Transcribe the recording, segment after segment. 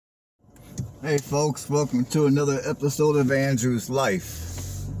Hey folks, welcome to another episode of Andrew's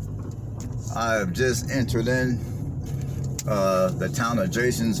Life. I have just entered in the town of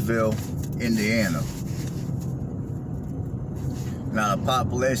Jasonville, Indiana. Now the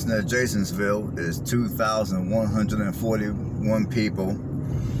population of Jasonville is 2,141 people.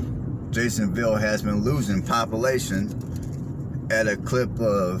 Jasonville has been losing population at a clip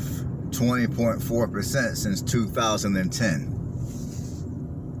of 20.4% since 2010.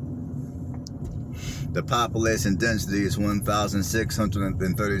 The population density is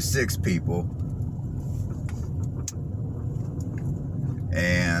 1,636 people.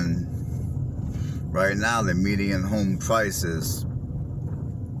 And right now the median home price is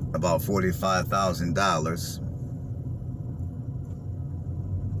about $45,000.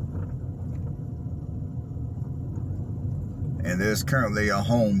 And there's currently a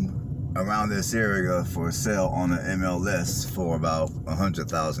home around this area for sale on the MLS for about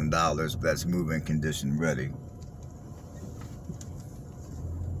 $100,000. That's move-in condition ready.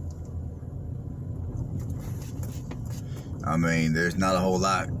 I mean, there's not a whole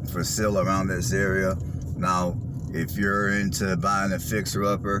lot for sale around this area. Now, if you're into buying a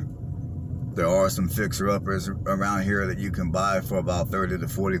fixer-upper, there are some fixer-uppers around here that you can buy for about $30,000 to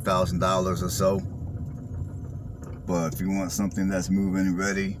 $40,000 or so. But if you want something that's move-in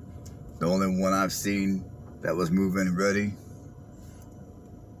ready, the only one I've seen that was move-in ready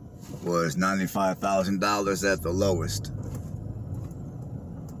was $95,000 at the lowest.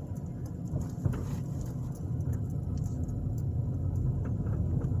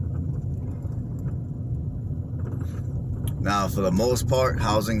 Now, for the most part,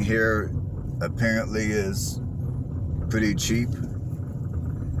 housing here apparently is pretty cheap.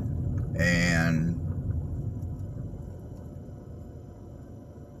 And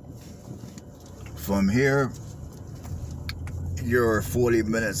from here, you're 40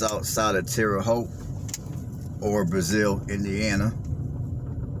 minutes outside of Terre Haute or Brazil, Indiana.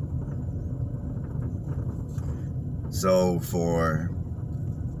 So for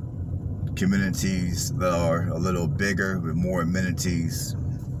communities that are a little bigger with more amenities,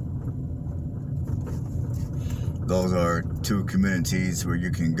 those are two communities where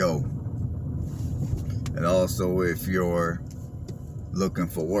you can go. And also if you're looking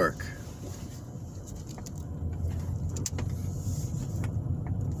for work.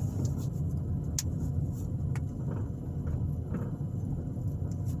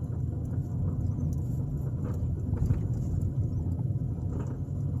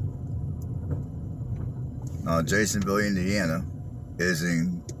 Jasonville, Indiana is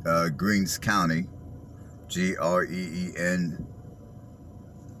in Greens County, G-R-E-E-N-E.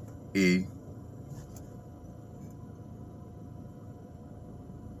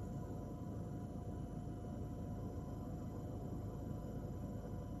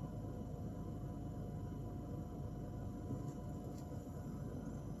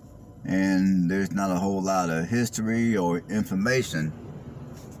 And there's not a whole lot of history or information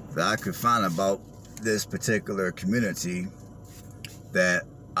that I could find about this particular community that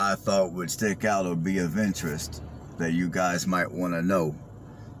I thought would stick out or be of interest that you guys might want to know.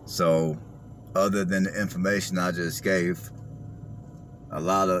 So other than the information I just gave, a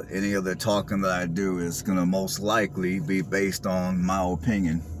lot of any other talking that I do is going to most likely be based on my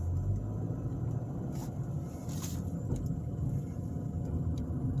opinion.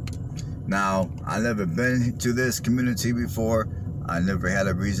 Now, I've never been to this community before. I never had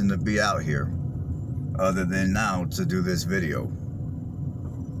a reason to be out here other than now to do this video.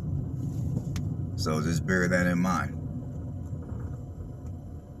 So just bear that in mind.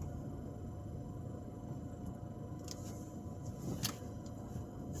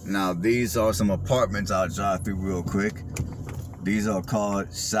 Now these are some apartments I'll drive through real quick. These are called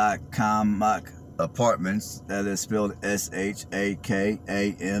Shakamak Apartments. That is spelled S-H-A-K-A-M-A-K.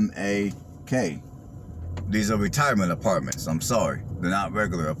 These are retirement apartments. I'm sorry. They're not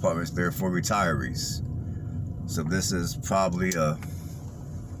regular apartments. They're for retirees. So this is probably a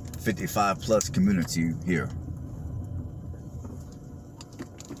 55+ community here.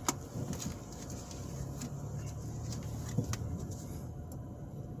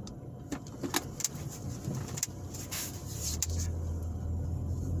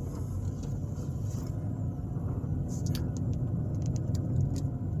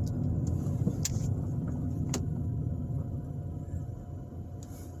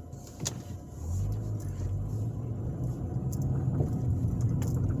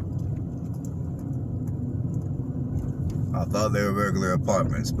 I thought they were regular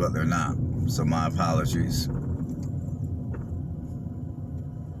apartments, but they're not. So my apologies.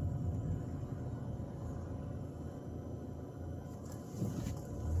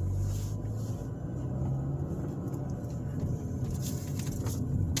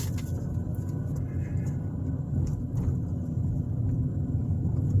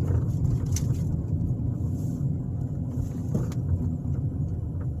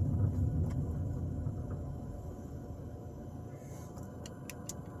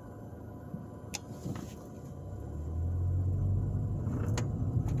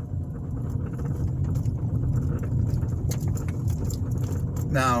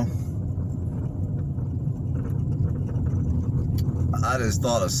 Now, I just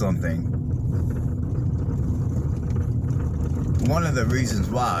thought of something. One of the reasons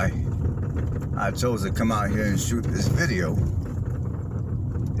why I chose to come out here and shoot this video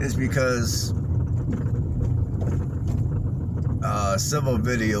is because several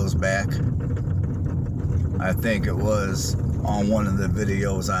videos back, I think it was on one of the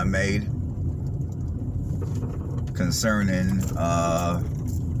videos I made concerning, I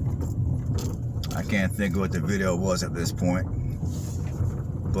can't think of what the video was at this point,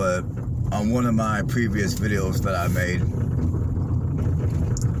 but on one of my previous videos that I made,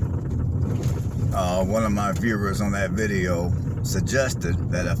 one of my viewers on that video suggested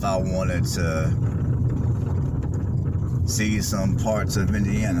that if I wanted to see some parts of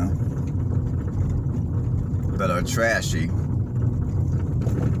Indiana that are trashy,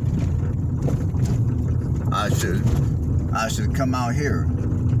 I should come out here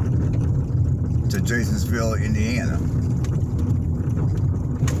to Jasonville, Indiana.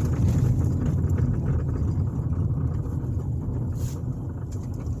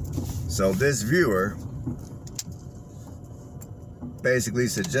 So this viewer basically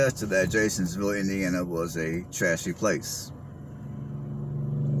suggested that Jasonville, Indiana was a trashy place.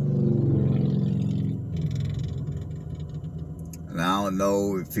 And I don't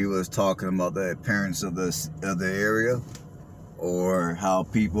know if he was talking about the appearance of the area or how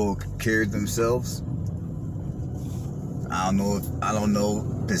people carried themselves. I don't know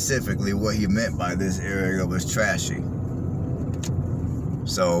specifically what he meant by this area was trashy.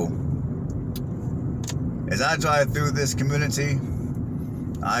 So as I drive through this community,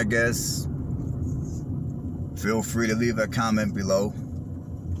 I guess feel free to leave a comment below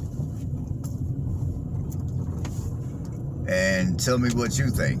and tell me what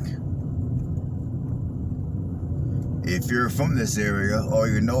you think. If you're from this area or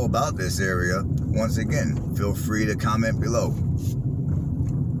you know about this area, once again, feel free to comment below.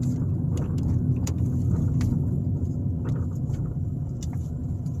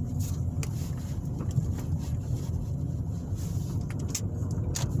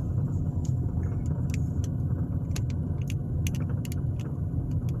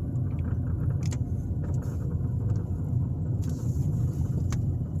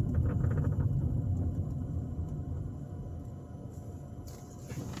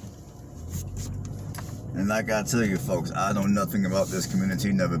 And like I tell you folks, I know nothing about this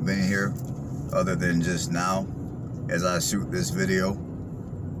community, never been here, other than just now as I shoot this video.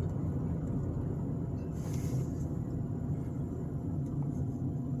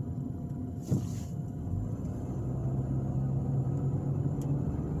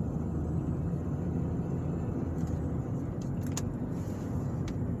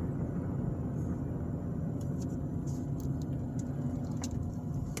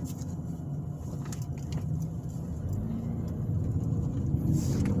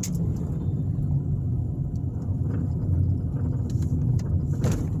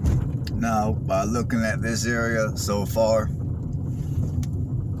 Now, by looking at this area so far,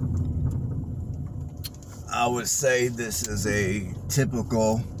 I would say this is a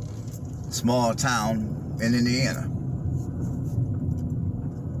typical small town in Indiana.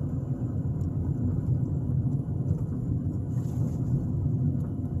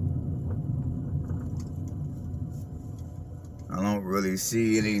 I don't really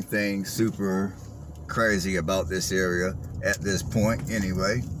see anything super crazy about this area at this point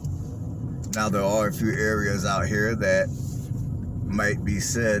anyway. Now, there are a few areas out here that might be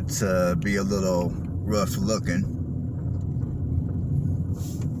said to be a little rough looking,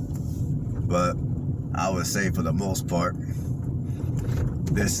 but I would say for the most part,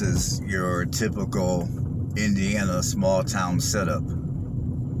 this is your typical Indiana small town setup.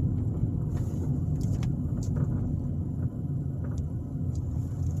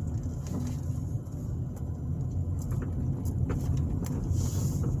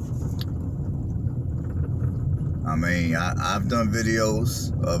 I mean, I've done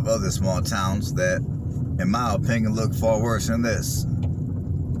videos of other small towns that, in my opinion, look far worse than this.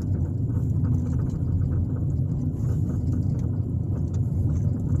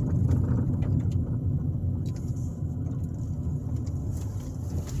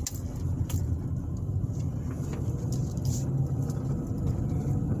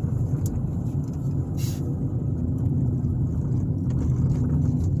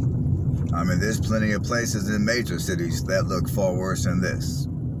 I mean, there's plenty of places in major cities that look far worse than this.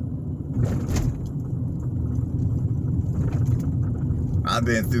 I've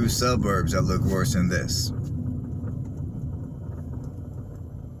been through suburbs that look worse than this.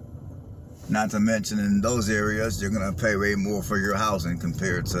 Not to mention in those areas, you're going to pay way more for your housing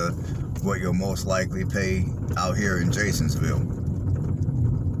compared to what you'll most likely pay out here in Jasonville.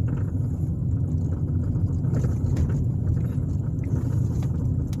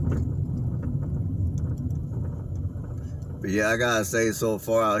 But yeah, I gotta say, so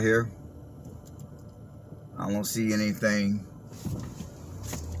far out here, I don't see anything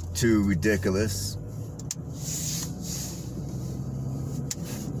too ridiculous.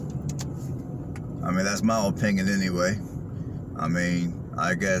 I mean, that's my opinion anyway. I mean,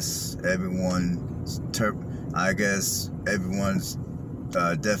 I guess everyone's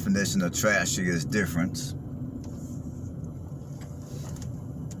definition of trashy is different.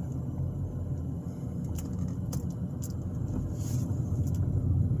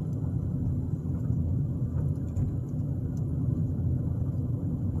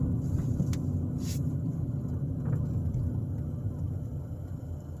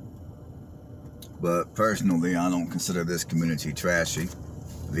 But personally, I don't consider this community trashy,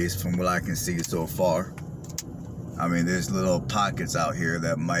 at least from what I can see so far. I mean, there's little pockets out here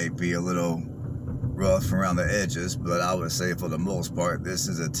that might be a little rough around the edges, but I would say for the most part, this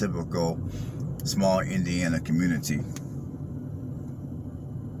is a typical small Indiana community.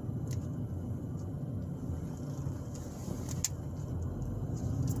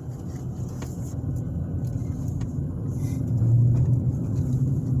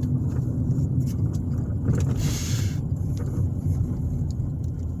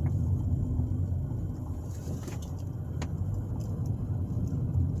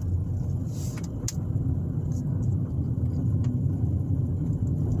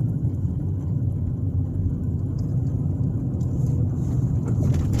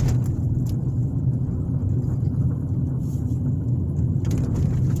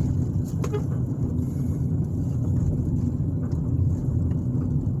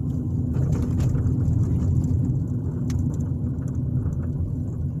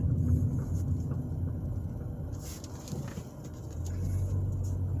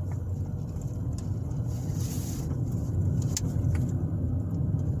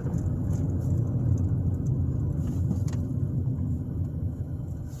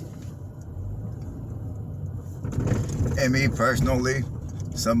 And me personally,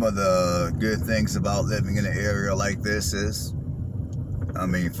 some of the good things about living in an area like this is, I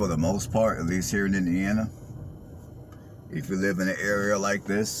mean, for the most part, at least here in Indiana, if you live in an area like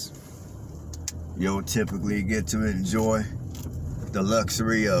this, you'll typically get to enjoy the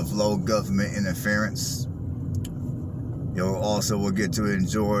luxury of low government interference. You'll also will get to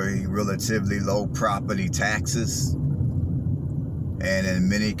enjoy relatively low property taxes, and in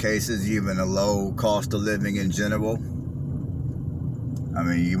many cases, even a low cost of living in general. I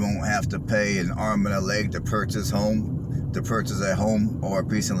mean, you won't have to pay an arm and a leg to purchase a home or a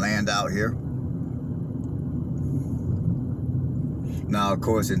piece of land out here. Now, of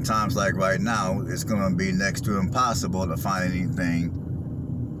course, in times like right now, it's going to be next to impossible to find anything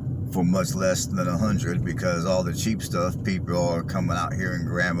for much less than $100, because all the cheap stuff, people are coming out here and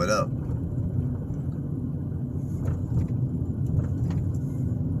grab it up.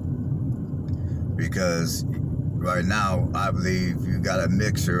 Because right now, I believe you got a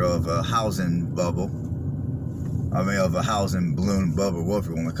mixture of a housing bubble, of a housing balloon bubble,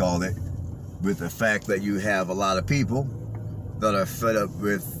 whatever you want to call it, with the fact that you have a lot of people that are fed up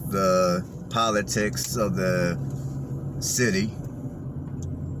with the politics of the city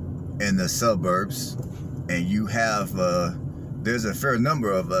and the suburbs, and you have, there's a fair number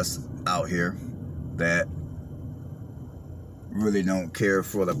of us out here that really don't care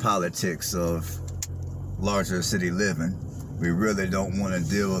for the politics of larger city living. We really don't want to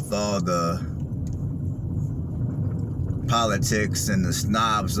deal with all the politics and the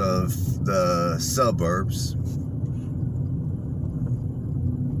snobs of the suburbs.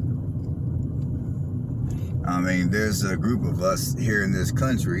 I mean, there's a group of us here in this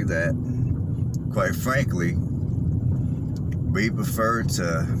country that, quite frankly, we prefer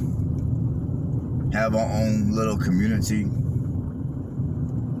to have our own little community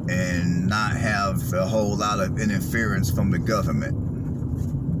and not have a whole lot of interference from the government,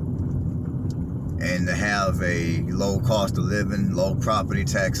 and to have a low cost of living, low property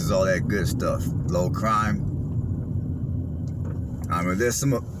taxes, all that good stuff, low crime. I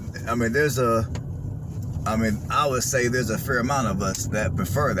mean, I would say there's a fair amount of us that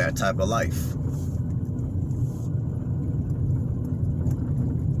prefer that type of life.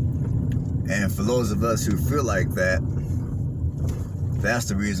 And for those of us who feel like that, that's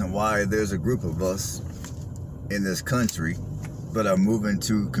the reason why there's a group of us in this country that are moving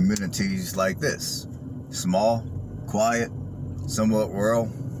to communities like this. Small, quiet, somewhat rural,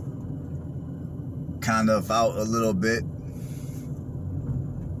 kind of out a little bit.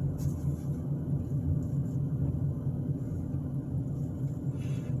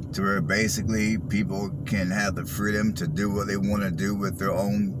 To where basically people can have the freedom to do what they want to do with their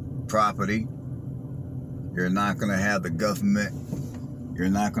own property. You're not going to have the government, you're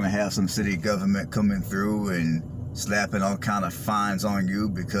not going to have some city government coming through and slapping all kind of fines on you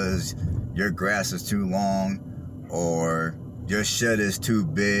because your grass is too long, or your shed is too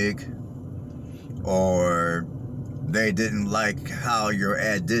big, or they didn't like how your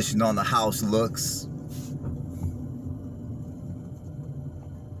addition on the house looks.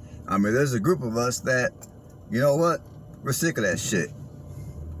 I mean, there's a group of us that, you know what? We're sick of that shit.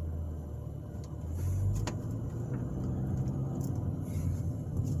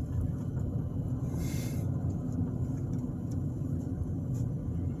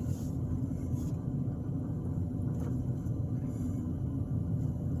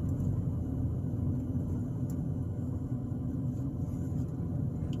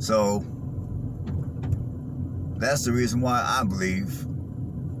 So, that's the reason why I believe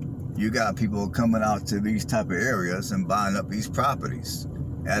you got people coming out to these type of areas and buying up these properties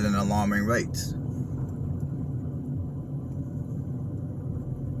at an alarming rate.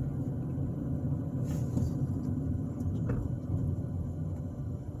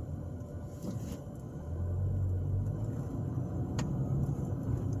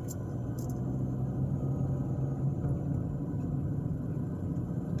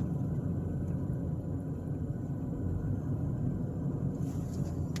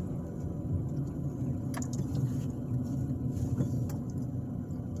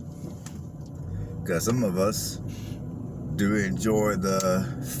 Because some of us do enjoy the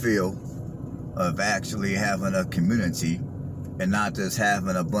feel of actually having a community and not just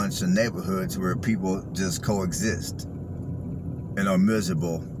having a bunch of neighborhoods where people just coexist and are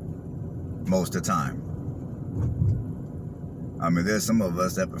miserable most of the time. I mean, there's some of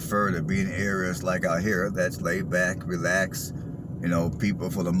us that prefer to be in areas like out here that's laid back, relaxed. You know, people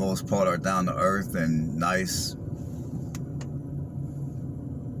for the most part are down to earth and nice.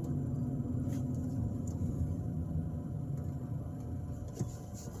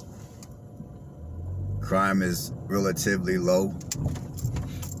 Crime is relatively low.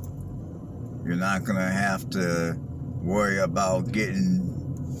 You're not gonna have to worry about getting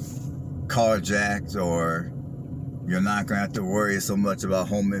carjacked, or you're not gonna have to worry so much about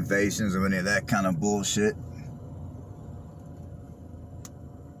home invasions or any of that kind of bullshit.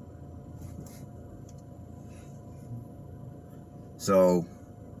 So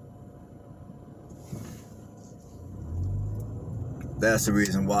that's the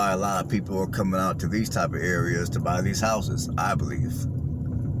reason why a lot of people are coming out to these type of areas to buy these houses, I believe.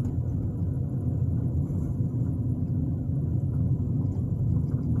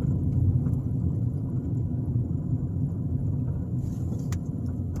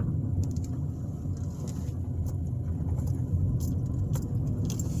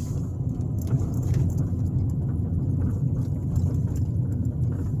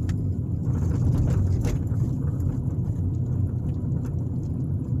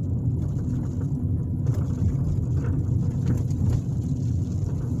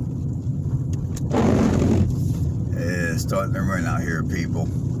 Starting to rain out here, people.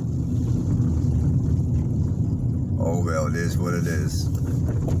 Oh well, it is what it is.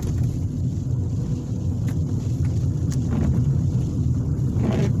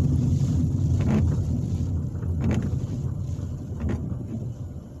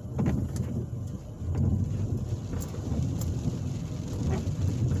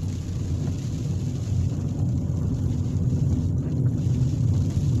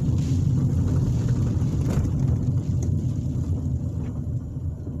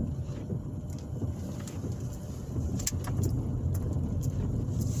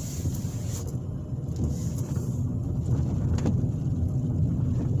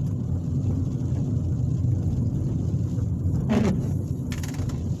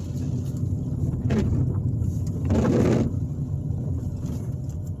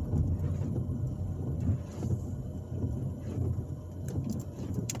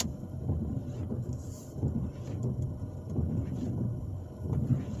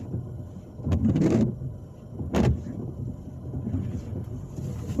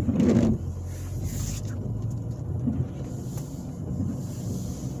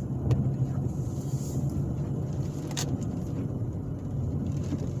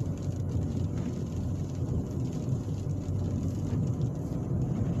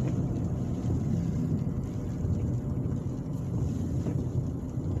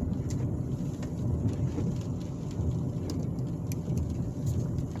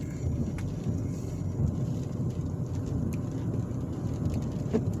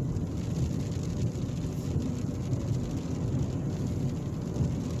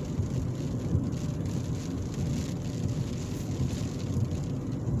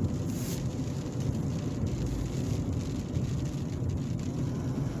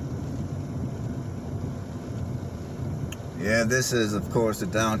 Yeah, this is, of course, the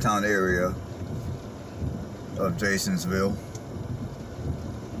downtown area of Jasonville.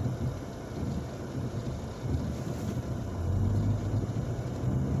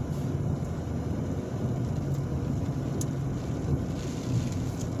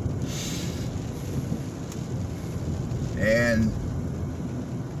 And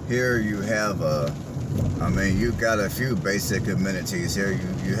here you have you've got a few basic amenities here.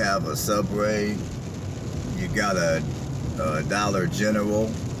 You have a Subway, you got a Dollar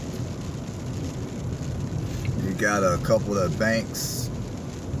General, you got a couple of banks,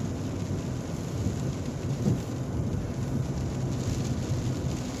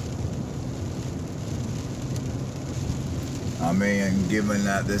 given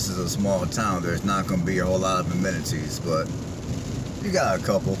that this is a small town, there's not going to be a whole lot of amenities, but you got a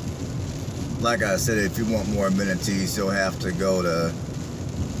couple. Like I said, if you want more amenities, you'll have to go to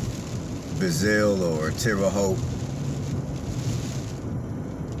Brazil or Terre Haute.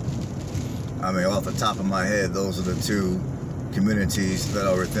 Off the top of my head, those are the two communities that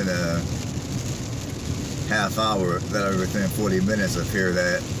are within a half hour, that are within 40 minutes of here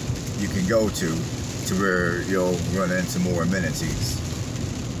that you can go to where you'll run into more amenities.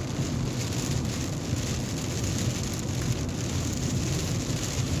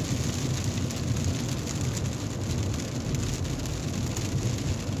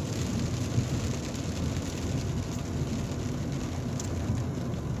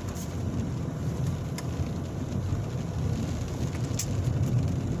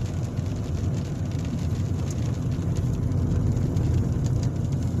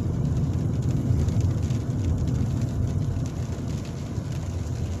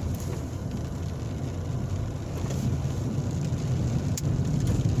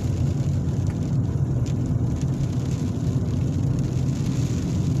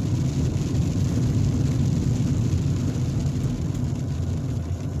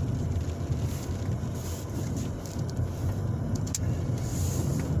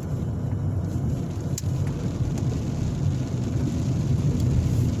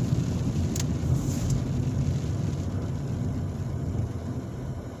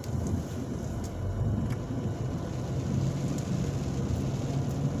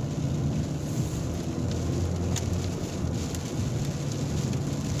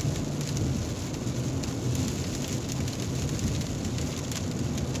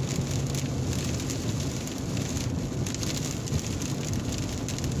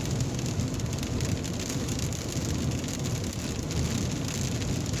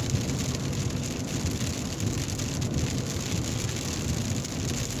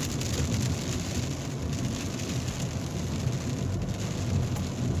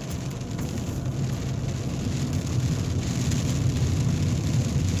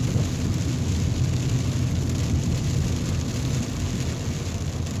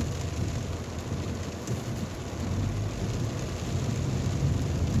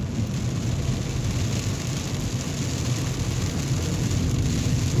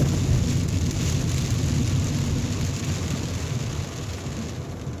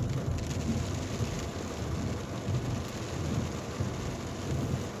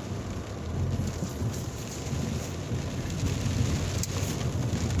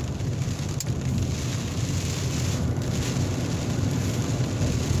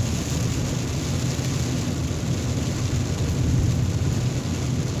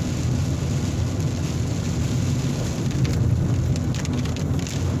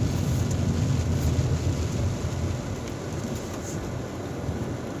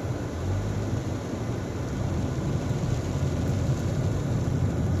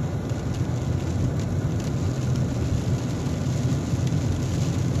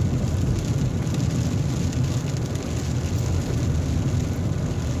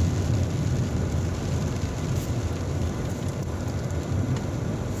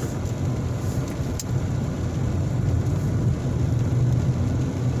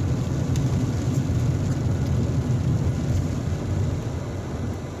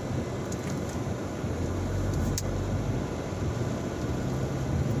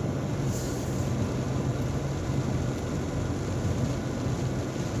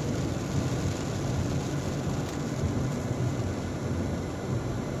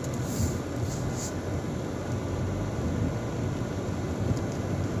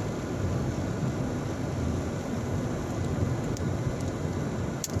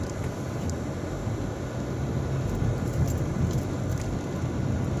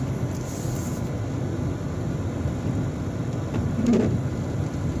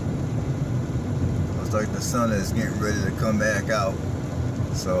 Looks like the sun is getting ready to come back out,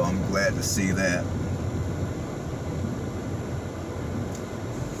 so I'm glad to see that.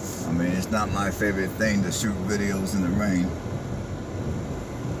 I mean, it's not my favorite thing to shoot videos in the rain,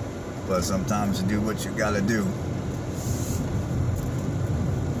 but sometimes you do what you gotta do.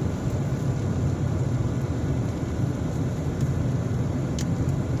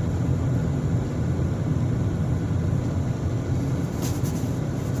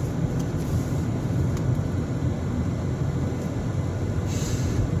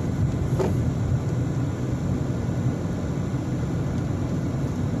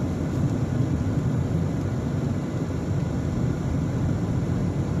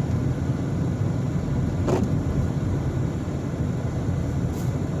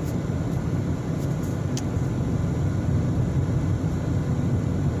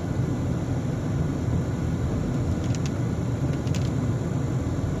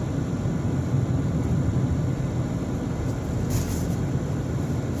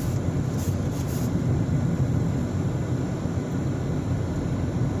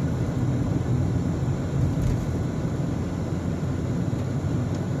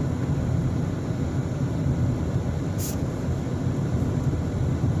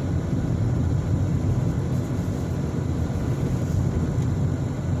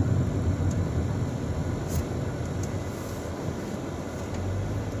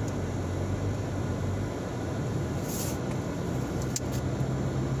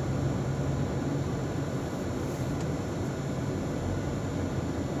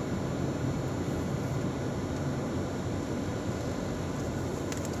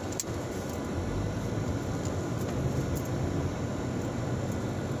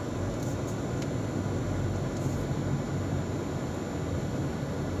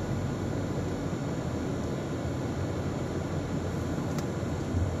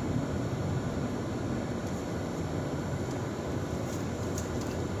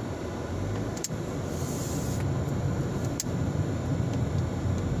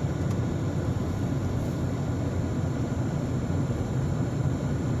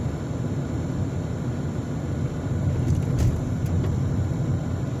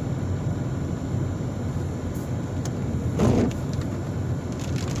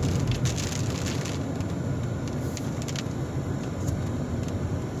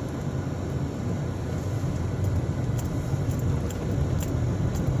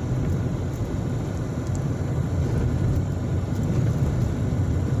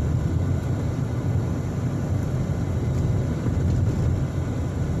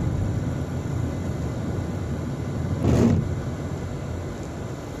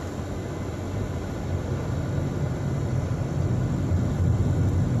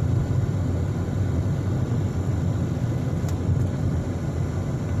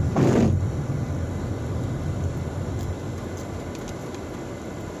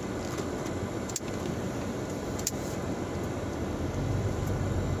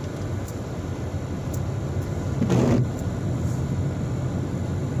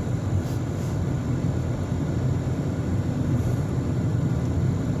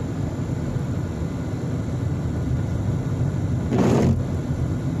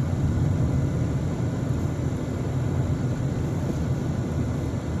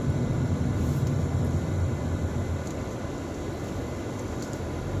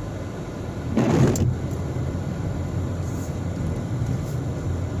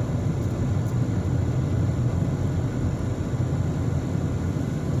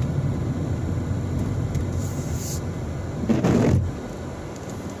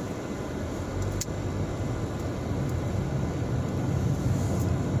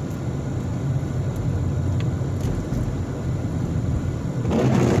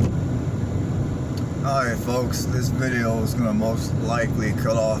 Alright folks, this video is going to most likely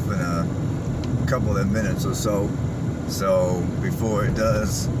cut off in a couple of minutes or so. So before it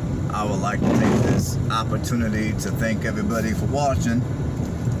does, I would like to take this opportunity to thank everybody for watching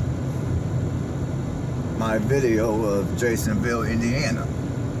my video of Jasonville, Indiana,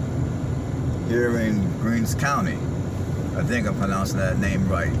 here in Greens County. I think I'm pronouncing that name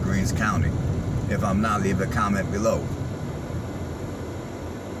right, Greens County. If I'm not, leave a comment below.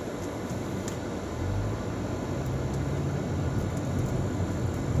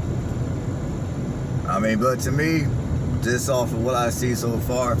 I mean, but to me, just off of what I see so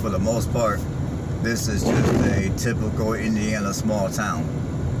far, for the most part, this is just a typical Indiana small town.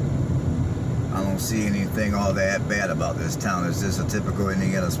 I don't see anything all that bad about this town. It's just a typical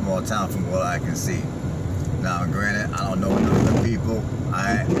Indiana small town from what I can see. Now, granted, I don't know none of the people.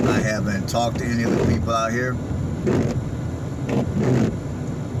 I haven't talked to any of the people out here.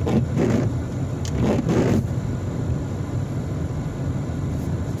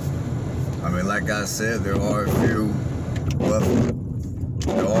 I mean, like I said, there are a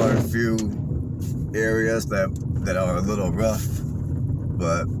are a few areas that are a little rough,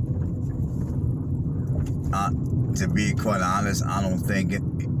 but to be quite honest, I don't think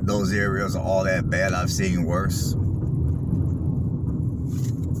those areas are all that bad. I've seen worse.